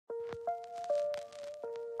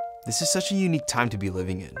This is such a unique time to be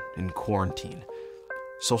living in quarantine.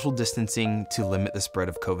 Social distancing to limit the spread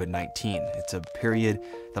of COVID-19. It's a period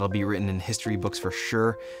that'll be written in history books for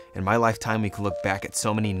sure. In my lifetime, we can look back at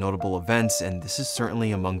so many notable events, and this is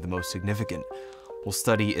certainly among the most significant. We'll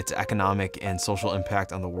study its economic and social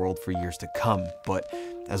impact on the world for years to come, but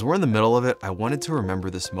as we're in the middle of it, I wanted to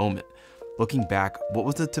remember this moment. Looking back, what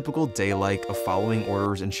was the typical day like of following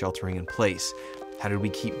orders and sheltering in place? How did we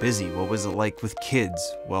keep busy? What was it like with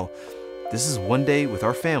kids? Well, this is one day with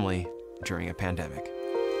our family during a pandemic.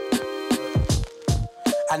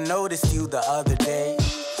 I noticed you the other day,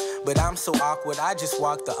 but I'm so awkward, I just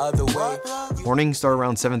walked the other way. Mornings start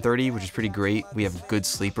around 7:30, which is pretty great. We have good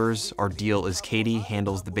sleepers. Our deal is Katie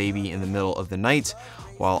handles the baby in the middle of the night,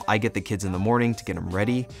 while I get the kids in the morning to get them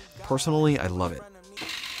ready. Personally, I love it.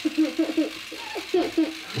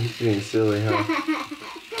 He's being silly, huh?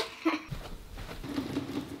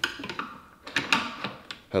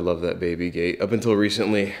 I love that baby gate. Up until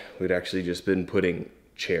recently, we'd actually just been putting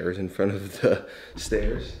chairs in front of the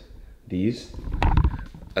stairs, these,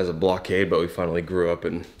 as a blockade, but we finally grew up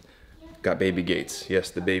and got baby gates.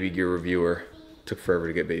 Yes, the baby gear reviewer took forever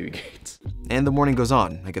to get baby gates. And the morning goes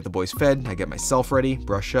on. I get the boys fed, I get myself ready,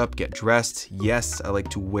 brush up, get dressed. Yes, I like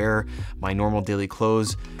to wear my normal daily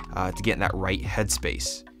clothes to get in that right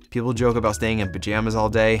headspace. People joke about staying in pajamas all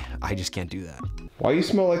day. I just can't do that. Why you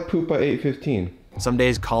smell like poop by 8:15? Some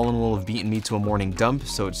days Colin will have beaten me to a morning dump,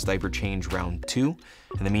 so it's diaper change round 2.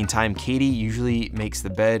 In the meantime, Katie usually makes the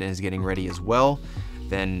bed and is getting ready as well.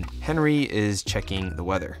 Then Henry is checking the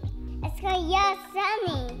weather. It's gonna be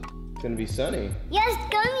sunny. It's gonna be sunny. Yes, it's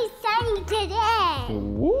gonna be sunny today.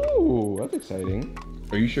 Woo, that's exciting.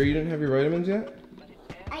 Are you sure you didn't have your vitamins yet?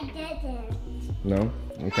 I didn't. No?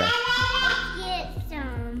 Okay. Let's get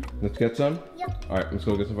some. Let's get some? Yep. All right, let's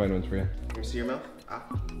go get some vitamins for you. Can you see your mouth?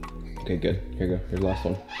 Okay, good. Here you go. Here's the last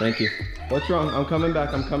one. Thank you. What's wrong? I'm coming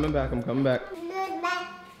back. I'm coming back. I'm coming back.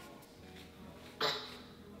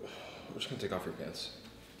 We're just gonna take off your pants.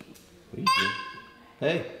 What are you doing?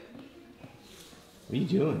 Hey. What are you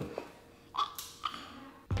doing?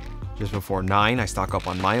 Just before 9, I stock up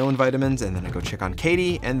on my own vitamins, and then I go check on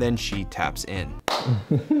Katie, and then she taps in.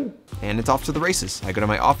 And it's off to the races. I go to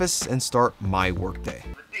my office and start my workday.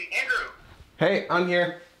 Let's see, Andrew. Hey, I'm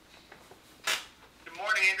here. Good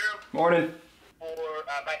morning, Andrew. Morning.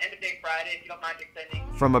 By end of day Friday, if you don't mind extending.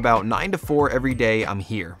 From about 9 to 4 every day, I'm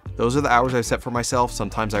here. Those are the hours I've set for myself.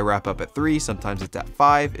 Sometimes I wrap up at 3, sometimes it's at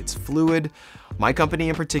 5. It's fluid. My company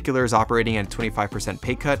in particular is operating at a 25%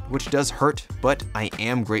 pay cut, which does hurt, but I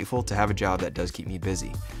am grateful to have a job that does keep me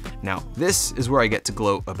busy. Now, this is where I get to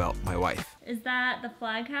gloat about my wife. Is that the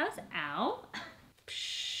flag house? Ow.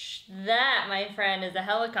 Psh, that, my friend, is a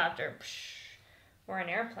helicopter. Psh, or an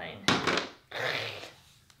airplane.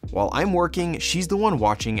 While I'm working, she's the one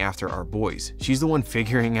watching after our boys. She's the one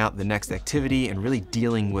figuring out the next activity and really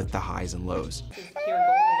dealing with the highs and lows. This is pure gold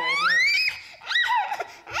right here.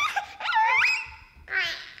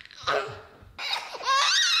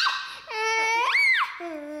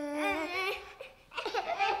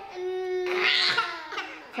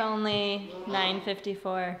 It's only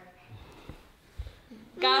 9:54.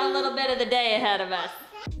 Got a little bit of the day ahead of us.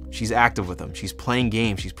 She's active with them. She's playing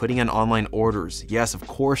games. She's putting in online orders. Yes, of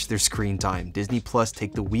course there's screen time. Disney Plus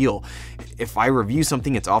take the wheel. If I review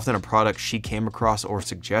something, it's often a product she came across or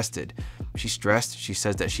suggested. She's stressed. She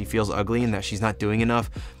says that she feels ugly and that she's not doing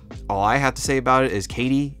enough. All I have to say about it is,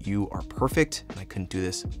 Katie, you are perfect, and I couldn't do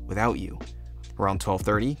this without you. Around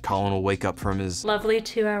 12:30, Colin will wake up from his lovely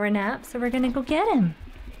 2-hour nap, so we're gonna go get him.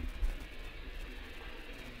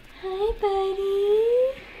 Hi,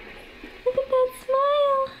 buddy. Look at that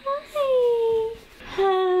smile. Hi.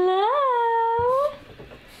 Hello.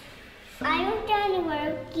 I'm done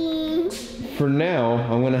working. For now,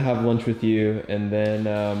 I'm gonna have lunch with you, and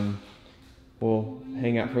then we'll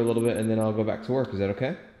hang out for a little bit, and then I'll go back to work. Is that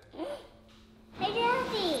okay? Hey,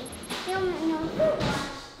 Daddy. You don't know who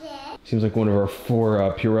watched it. Seems like one of our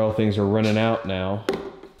 4 Purell things are running out now.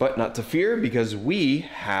 But not to fear, because we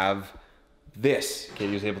have this.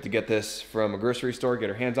 Katie was able to get this from a grocery store, get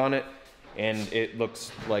her hands on it, and it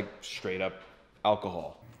looks like straight up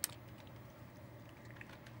alcohol.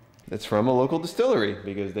 It's from a local distillery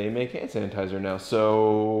because they make hand sanitizer now.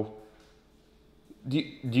 So do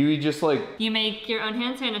you just like... You make your own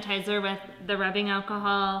hand sanitizer with the rubbing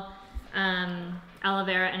alcohol, aloe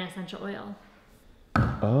vera, and essential oil.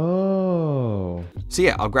 Oh. So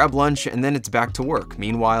yeah, I'll grab lunch and then it's back to work.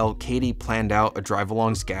 Meanwhile, Katie planned out a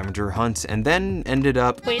drive-along scavenger hunt and then ended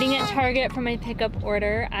up waiting at Target for my pickup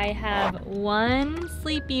order. I have one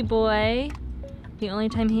sleepy boy. The only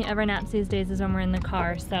time he ever naps these days is when we're in the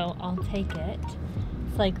car, so I'll take it.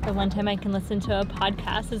 It's like the one time I can listen to a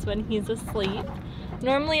podcast is when he's asleep.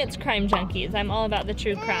 Normally it's Crime Junkies. I'm all about the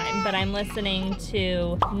true crime, but I'm listening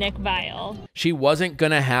to Nick Viall. She wasn't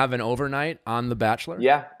gonna have an overnight on The Bachelor?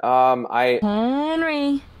 Yeah,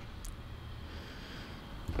 Henry.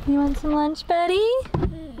 You want some lunch, buddy?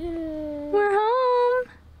 We're home.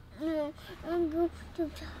 No, I'm going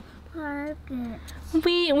to Target.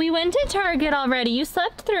 We went to Target already. You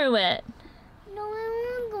slept through it. No,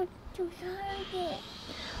 I want to go to Target.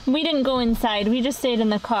 We didn't go inside. We just stayed in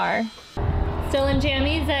the car. Still in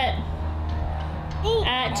jammies at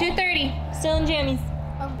 2:30. Still in jammies.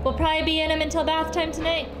 We'll probably be in them until bath time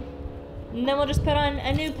tonight. And then we'll just put on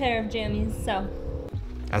a new pair of jammies, so.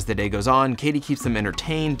 As the day goes on, Katie keeps them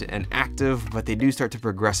entertained and active, but they do start to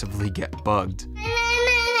progressively get bugged.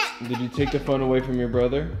 Did you take the phone away from your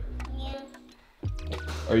brother? Yeah.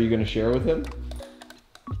 Are you gonna share with him?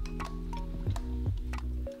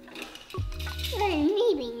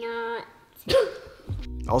 Maybe not.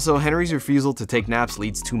 Also, Henry's refusal to take naps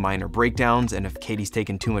leads to minor breakdowns, and if Katie's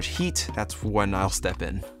taking too much heat, that's when I'll step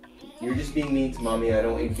in. You're just being mean to mommy. I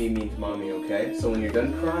don't want you to be mean to mommy, okay? So when you're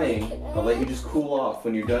done crying, I'll let you just cool off.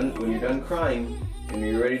 When you're done crying and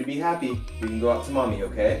you're ready to be happy, we can go out to mommy,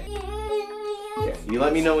 okay? Okay. You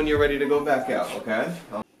let me know when you're ready to go back out, okay?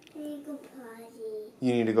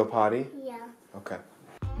 You need to go potty? Yeah. Okay.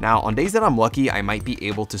 Now, on days that I'm lucky, I might be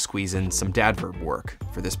able to squeeze in some dad verb work.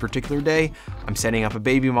 For this particular day, I'm setting up a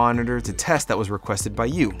baby monitor to test that was requested by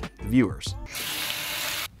you, the viewers.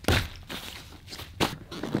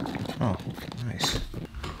 Oh, nice.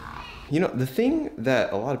 You know, the thing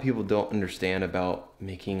that a lot of people don't understand about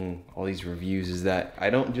making all these reviews is that I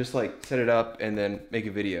don't just like set it up and then make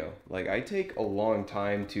a video. Like, I take a long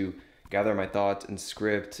time to gather my thoughts and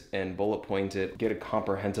script and bullet point it, get a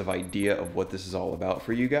comprehensive idea of what this is all about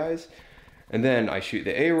for you guys. And then I shoot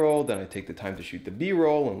the A-roll, then I take the time to shoot the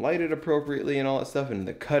B-roll and light it appropriately and all that stuff. And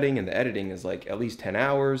the cutting and the editing is like at least 10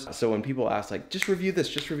 hours. So when people ask like, just review this,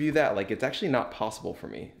 just review that, like it's actually not possible for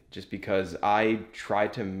me just because I try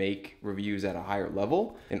to make reviews at a higher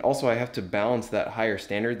level. And also I have to balance that higher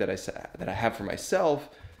standard that I have for myself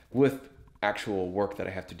with actual work that I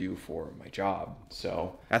have to do for my job.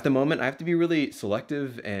 So at the moment I have to be really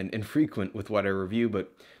selective and infrequent with what I review,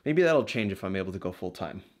 but maybe that'll change if I'm able to go full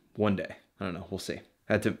time one day. I don't know, we'll see.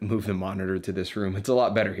 I had to move the monitor to this room. It's a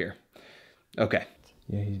lot better here. Okay.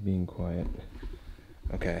 Yeah, he's being quiet.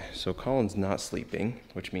 Okay, so Colin's not sleeping,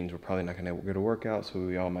 which means we're probably not gonna get a workout, so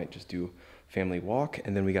we all might just do family walk,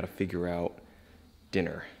 and then we gotta figure out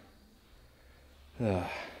dinner. Ugh.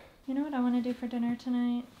 You know what I want to do for dinner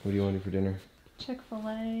tonight? What do you want to do for dinner?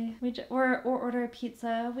 Chick-fil-A. Or order a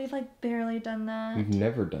pizza. We've like barely done that. We've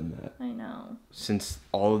never done that. I know. Since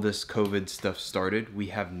all of this COVID stuff started, we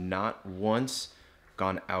have not once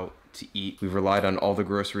gone out to eat. We've relied on all the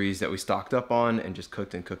groceries that we stocked up on and just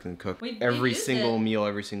cooked and cooked and cooked every single meal,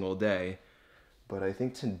 every single day. But I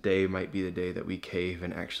think today might be the day that we cave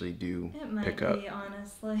and actually do pick up. It might be,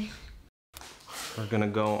 honestly. We're gonna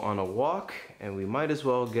go on a walk and we might as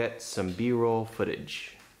well get some B-roll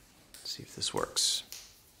footage. Let's see if this works.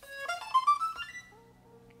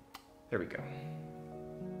 There we go.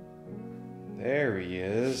 There he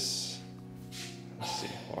is. Let's see,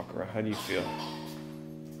 walk around. How do you feel?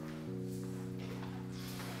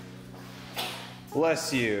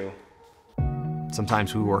 Bless you.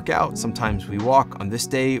 Sometimes we work out, sometimes we walk. On this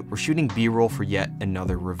day, we're shooting B-roll for yet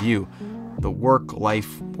another review. The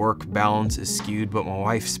work-life-work balance is skewed, but my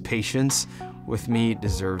wife's patience with me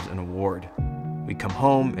deserves an award. We come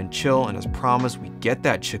home and chill, and as promised, we get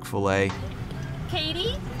that Chick-fil-A.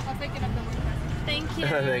 Katie? I'll pick it up. Thank you.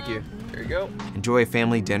 Thank you. There you go. Enjoy a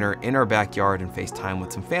family dinner in our backyard and FaceTime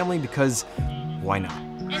with some family because why not?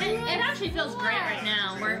 And it actually feels great right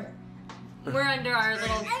now. We're under our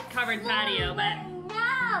little covered patio, but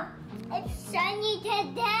No, it's sunny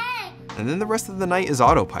today. And then the rest of the night is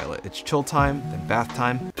autopilot. It's chill time, then bath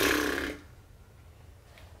time.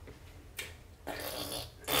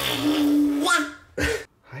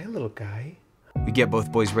 Hi, little guy. We get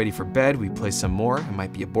both boys ready for bed, we play some more. It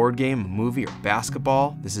might be a board game, a movie, or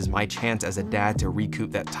basketball. This is my chance as a dad to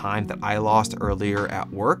recoup that time that I lost earlier at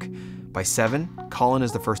work. By 7, Colin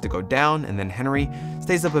is the first to go down, and then Henry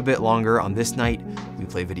stays up a bit longer. On this night, we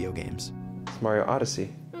play video games. It's Mario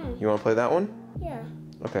Odyssey. You want to play that one? Yeah.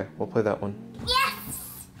 Okay, we'll play that one.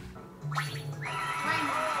 Yes!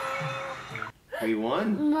 We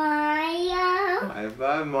won. Mario.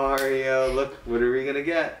 Bye-bye, Mario. Look, what are we gonna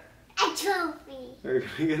get? A trophy. We're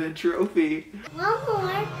gonna get a trophy. One more,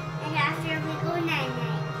 and after we go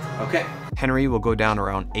night-night. Okay. Henry will go down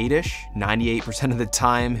around 8-ish. 98% of the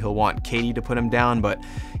time, he'll want Katie to put him down, but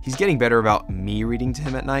He's getting better about me reading to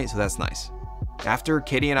him at night, so that's nice. After,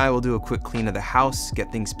 Katie and I will do a quick clean of the house,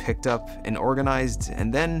 get things picked up and organized,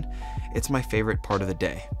 and then it's my favorite part of the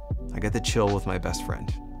day. I get to chill with my best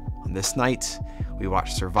friend. On this night, we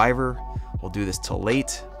watch Survivor, we'll do this till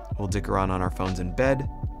late, we'll dick around on our phones in bed,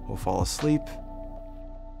 we'll fall asleep,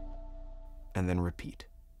 and then repeat.